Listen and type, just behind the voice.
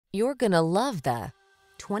You're gonna love the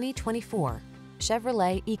 2024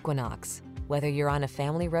 Chevrolet Equinox. Whether you're on a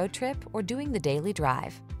family road trip or doing the daily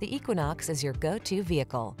drive, the Equinox is your go-to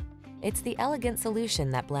vehicle. It's the elegant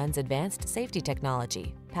solution that blends advanced safety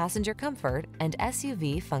technology, passenger comfort, and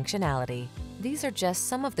SUV functionality. These are just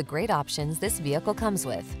some of the great options this vehicle comes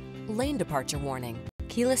with: lane departure warning,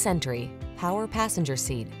 keyless entry, power passenger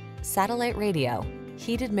seat, satellite radio,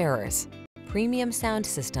 heated mirrors, premium sound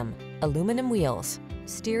system, aluminum wheels,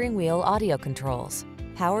 steering wheel audio controls,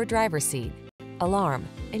 power driver seat, alarm.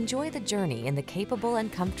 Enjoy the journey in the capable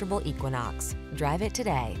and comfortable Equinox. Drive it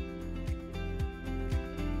today.